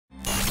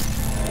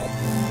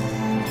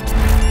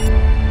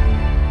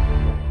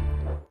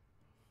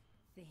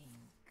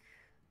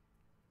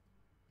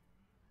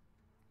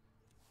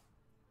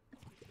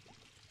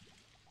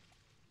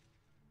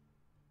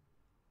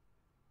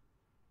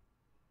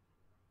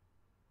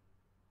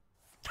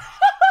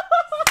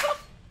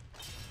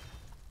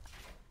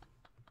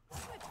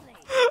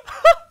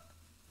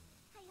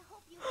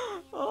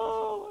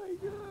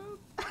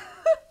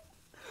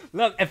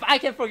Look, if I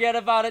can forget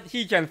about it,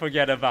 he can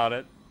forget about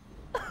it.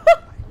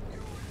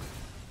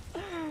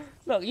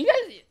 Look, you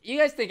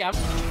guys think I'm...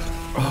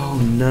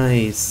 Oh,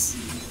 nice.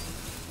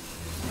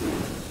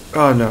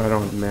 Oh no, I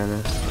don't have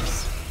mana.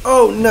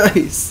 Oh,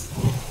 nice.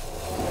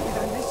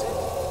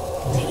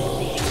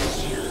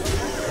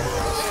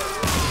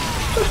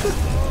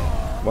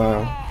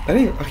 Wow. I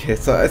didn't. Okay,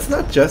 so it's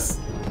not just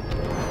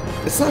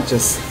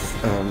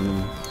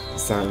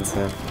silence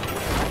now.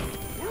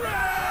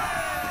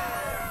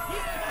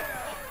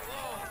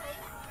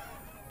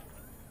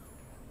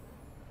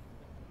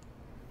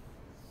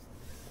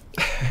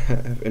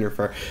 Inner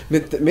fire.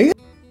 Maybe.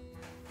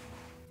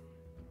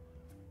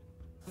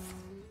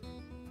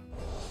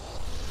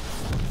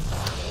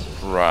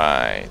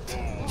 Right.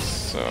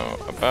 So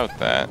about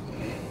that.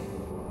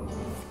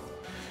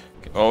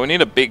 Well, we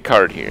need a big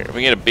card here. If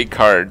we get a big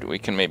card, we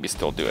can maybe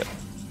still do it.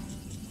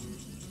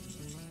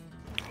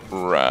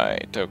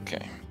 Right.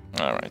 Okay.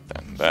 All right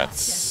then.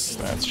 That's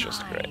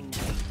just great.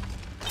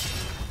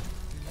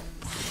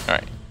 All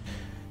right.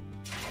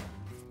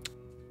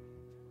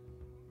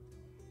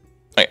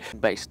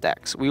 Base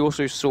decks. We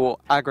also saw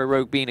Aggro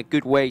Rogue being a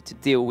good way to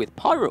deal with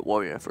Pirate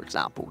Warrior, for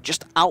example,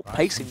 just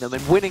outpacing them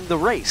and winning the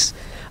race.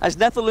 As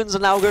Netherlands are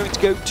now going to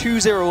go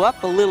 2-0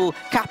 up, a little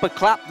kappa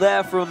clap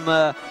there from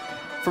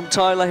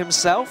Tyler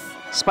himself.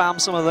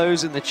 Spam some of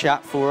those in the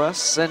chat for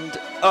us. And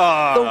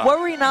the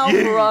worry now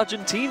for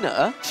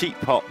Argentina. Cheap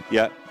pop,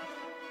 yeah.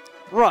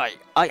 Right.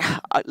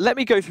 Let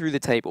me go through the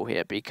table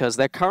here because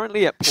they're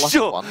currently at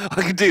 +1.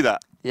 I can do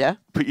that. Yeah?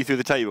 Put you through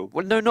the table.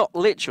 Well, no, not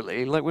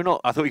literally. Like, we're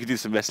not... I thought we could do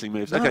some wrestling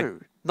moves. No,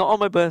 okay. Not on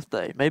my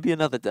birthday. Maybe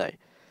another day.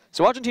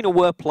 So Argentina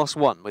were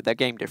 +1 with their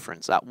game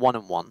difference at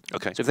 1-1.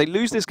 Okay. So if they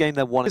lose this game,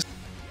 they're 1.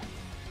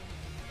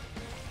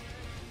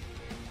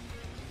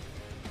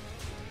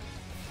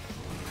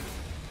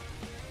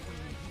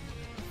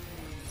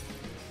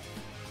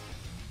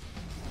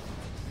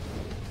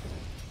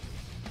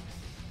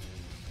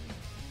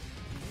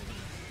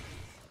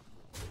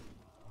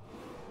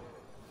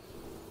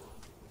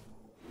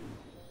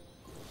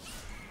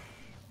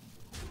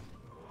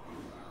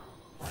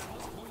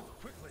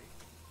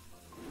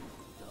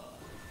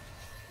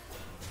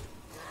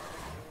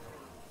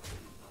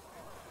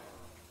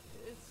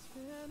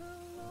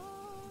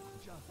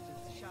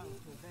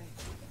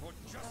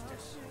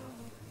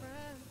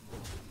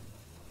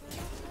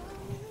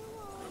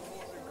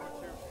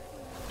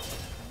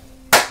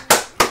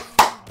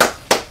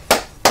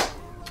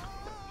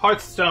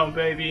 Hearthstone,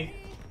 baby.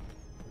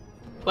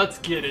 Let's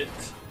get it.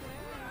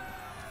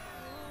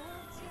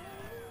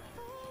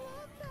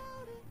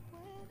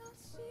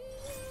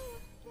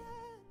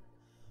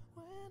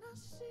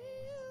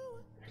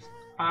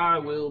 I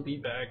will be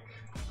back.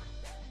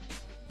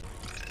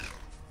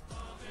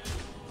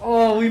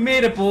 Oh, we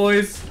made it,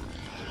 boys.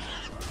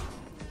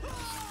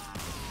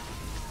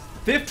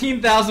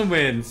 15,000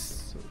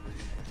 wins.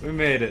 We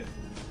made it.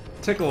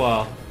 Took a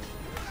while.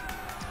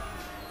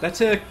 That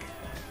took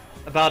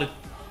about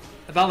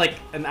like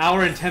an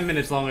hour and 10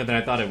 minutes longer than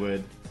I thought it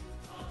would.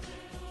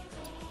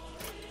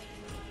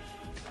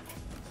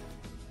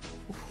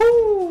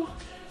 Woohoo!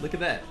 Look at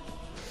that.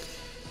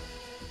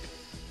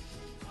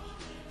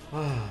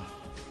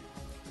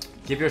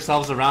 Give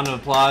yourselves a round of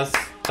applause.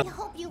 I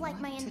hope you like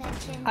my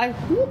invention. I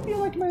hope you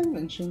like my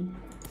invention.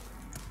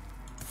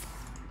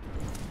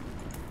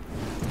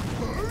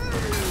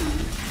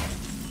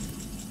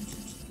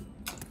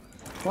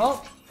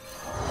 Well,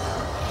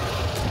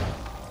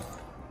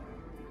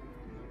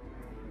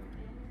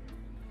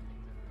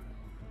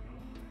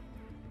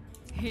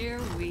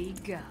 here we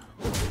go.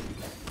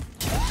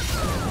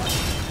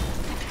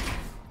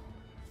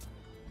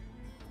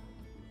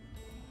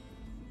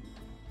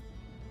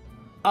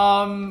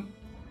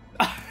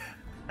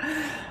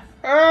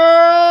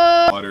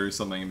 Water or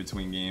something in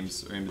between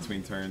games or in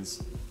between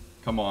turns.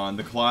 Come on,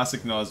 the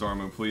classic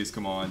Nozdormu, please,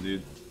 come on,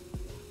 dude.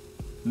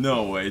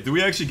 No way. Do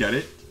we actually get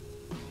it?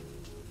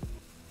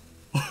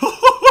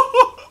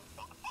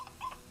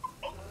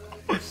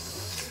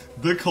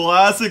 The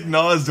classic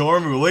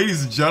Nozdormu,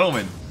 ladies and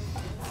gentlemen.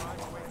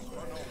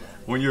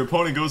 When your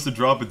opponent goes to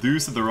drop a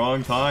deuce at the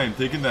wrong time,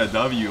 taking that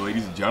W,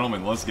 ladies and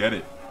gentlemen, let's get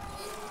it.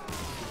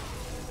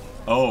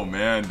 Oh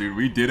man, dude,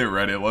 we did it,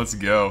 Reddit, let's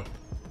go.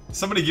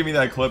 Somebody give me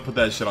that clip, put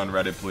that shit on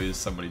Reddit, please.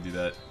 Somebody do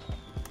that.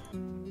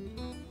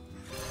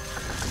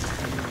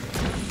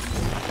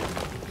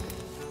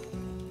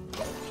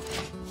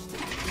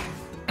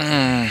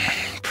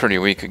 Pretty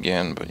weak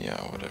again, but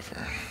yeah,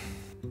 whatever.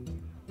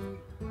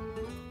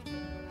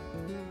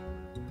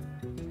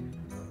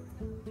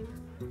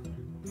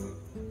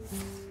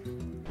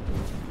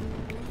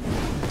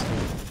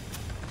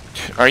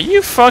 Are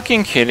you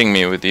fucking kidding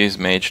me with these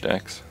mage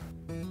decks?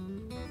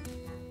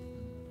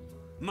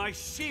 My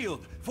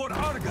shield for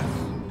Argus.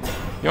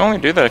 You only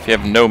do that if you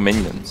have no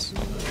minions.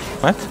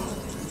 What?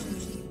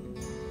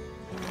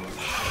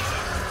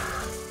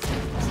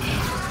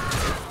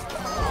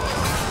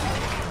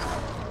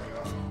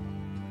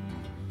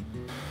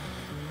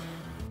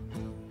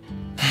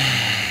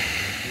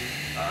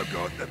 I've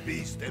got the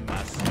beast in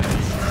my sleeve.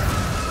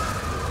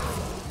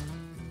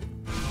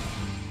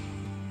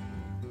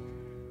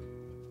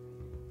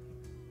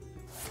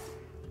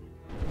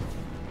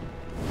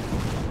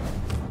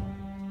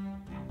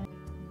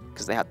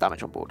 because they had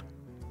damage on board.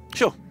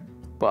 Sure.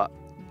 But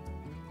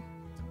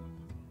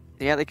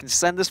yeah, they can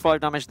send us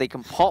 5 damage, they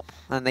can pop,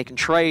 and they can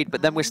trade,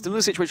 but then we're still in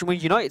a situation where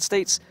United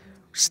States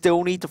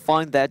still need to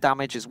find their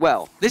damage as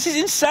well. This is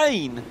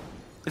insane.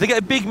 If they get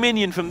a big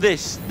minion from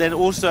this, then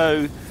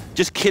also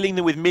just killing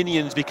them with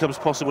minions becomes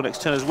possible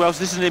next turn as well. So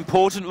this is an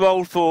important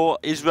role for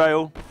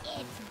Israel.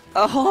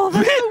 Oh,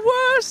 that's the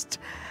worst!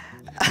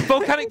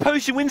 Volcanic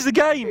Potion wins the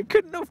game. It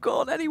couldn't have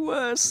gone any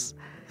worse.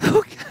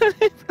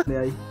 De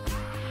ahí.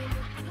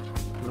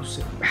 No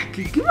sé.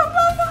 ¿Qué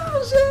mamada?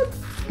 O sea.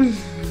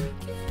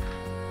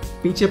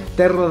 Pinche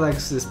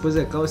Pterodax después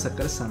de acabo de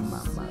sacar esa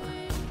mamada.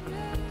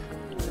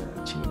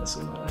 Chinga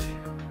su madre.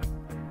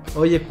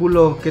 Oye,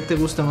 culo, ¿qué te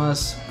gusta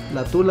más?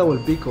 ¿La tula o el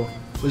pico?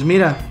 Pues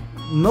mira,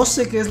 no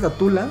sé qué es la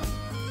tula,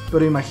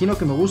 pero imagino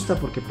que me gusta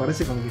porque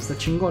parece como que está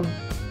chingón.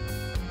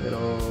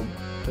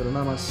 Pero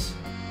nada más.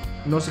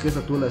 No sé qué es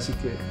la tula, así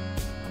que...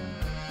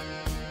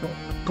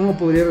 ¿Cómo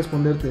podría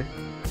responderte?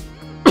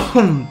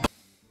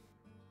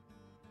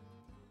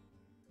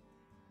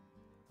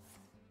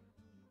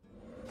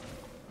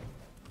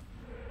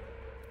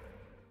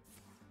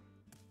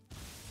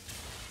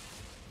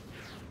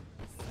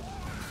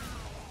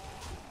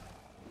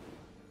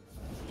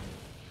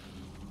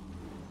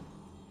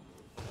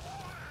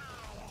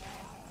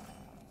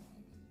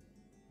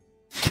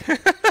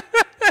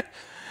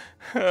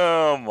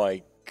 Oh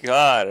my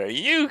god, are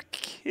you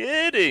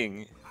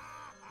kidding?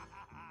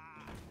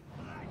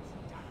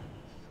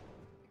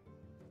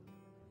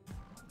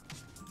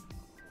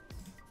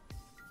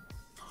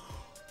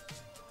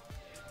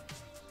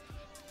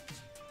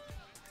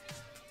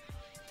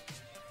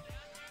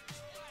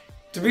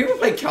 Do people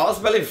play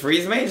Counterspell in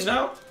Freeze Mage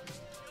now?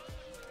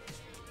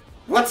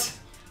 What?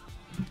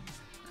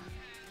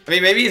 I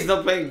mean, maybe he's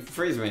not playing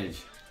Freeze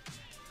Mage.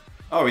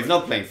 Oh, he's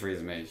not playing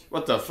Freeze Mage.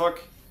 What the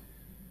fuck?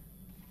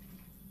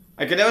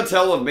 I can never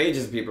tell what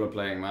mages people are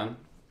playing, man.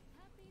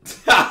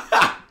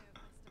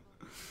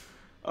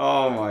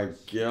 Oh my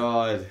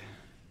god.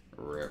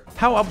 Rip.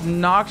 How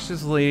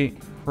obnoxiously...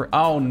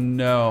 Oh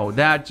no,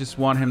 that just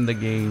won him the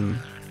game.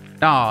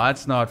 No,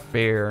 that's not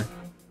fair.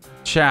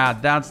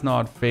 Chat, that's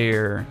not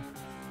fair.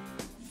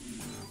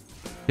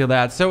 Feel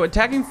that. So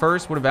attacking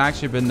first would have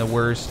actually been the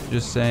worst,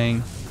 just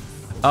saying.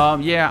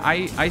 Yeah,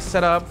 I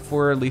set up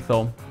for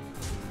lethal.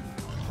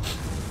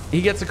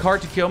 He gets a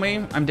card to kill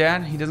me, I'm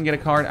dead. He doesn't get a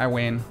card, I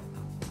win.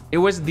 It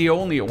was the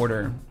only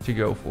order to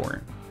go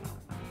for.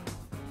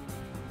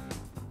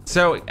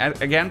 So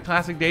again,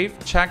 classic Dave,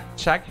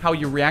 check how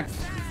you react.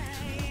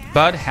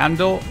 Bud,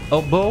 handle,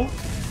 elbow.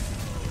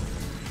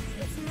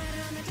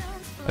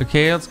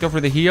 Okay, let's go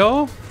for the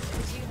heal.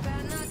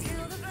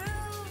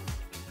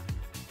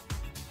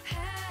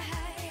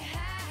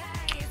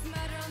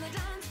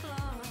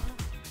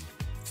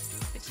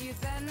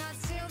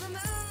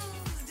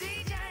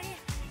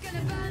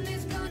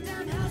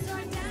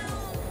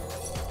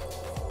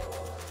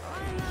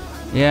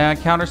 Yeah,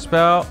 counter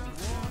spell.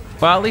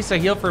 Well, at least I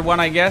heal for one,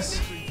 I guess.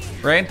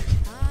 Right?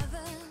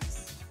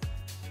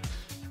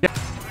 Yeah.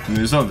 I mean,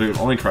 there's no, the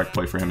only correct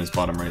play for him is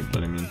bottom right,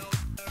 but I mean...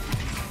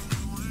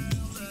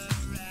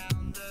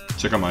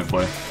 Check out my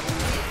play.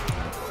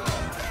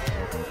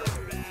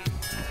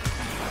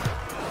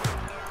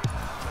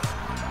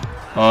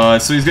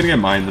 So he's gonna get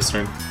mine this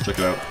turn. Check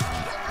it out.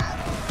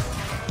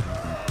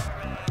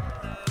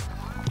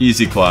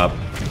 Easy clap.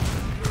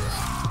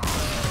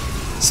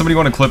 Somebody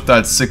want to clip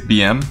that sick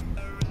BM?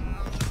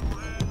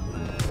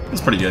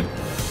 That's pretty good.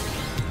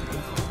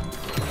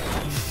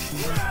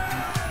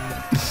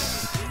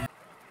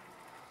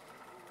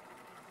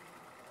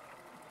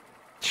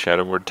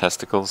 Shadowward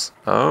testicles.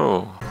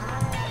 Oh.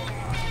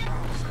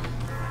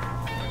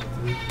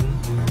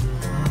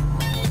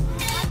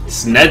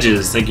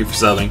 Snedges, thank you for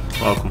subbing.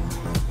 Welcome.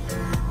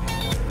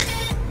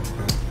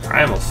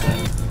 Primal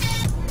Fin.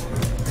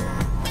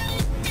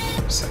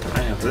 Second,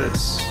 I have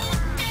this.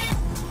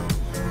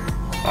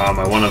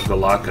 My one of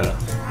Galaka.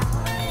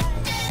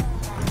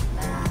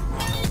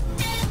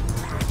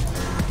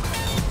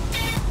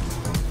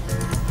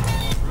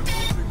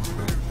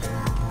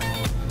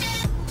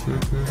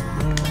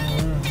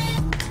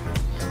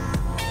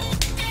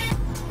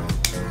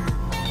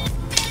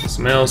 This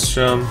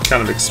Maelstrom,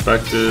 kind of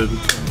expected.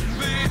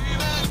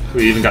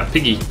 We even got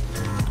Piggy.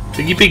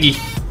 Piggy Piggy.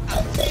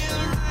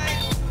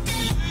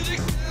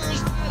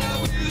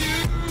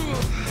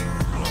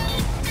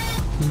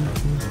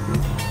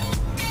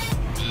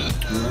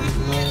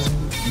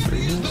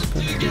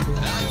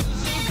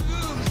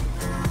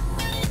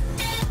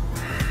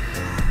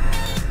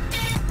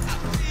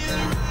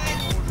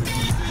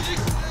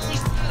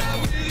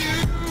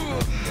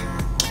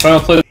 Final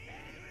play.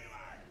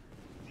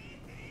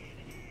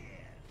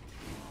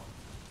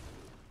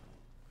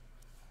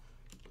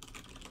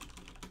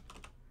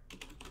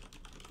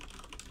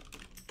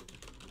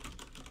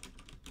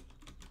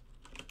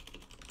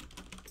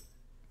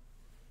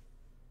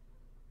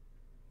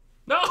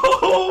 No!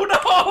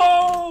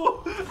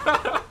 No!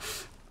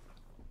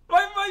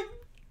 my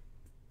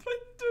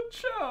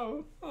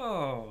Chow.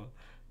 Oh.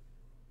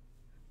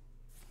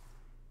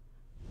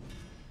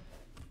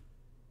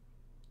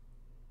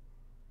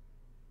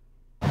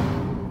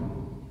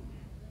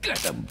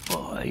 Got them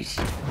boys.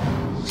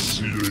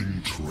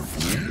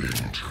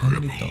 How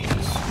many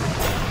dollars?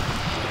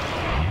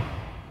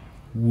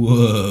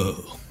 Whoa.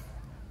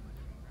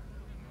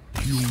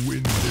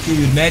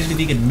 Dude, imagine if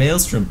you could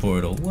Maelstrom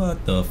Portal.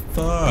 What the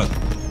fuck?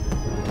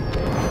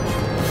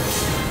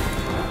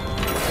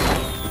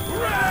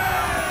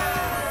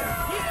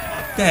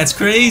 That's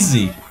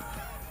crazy.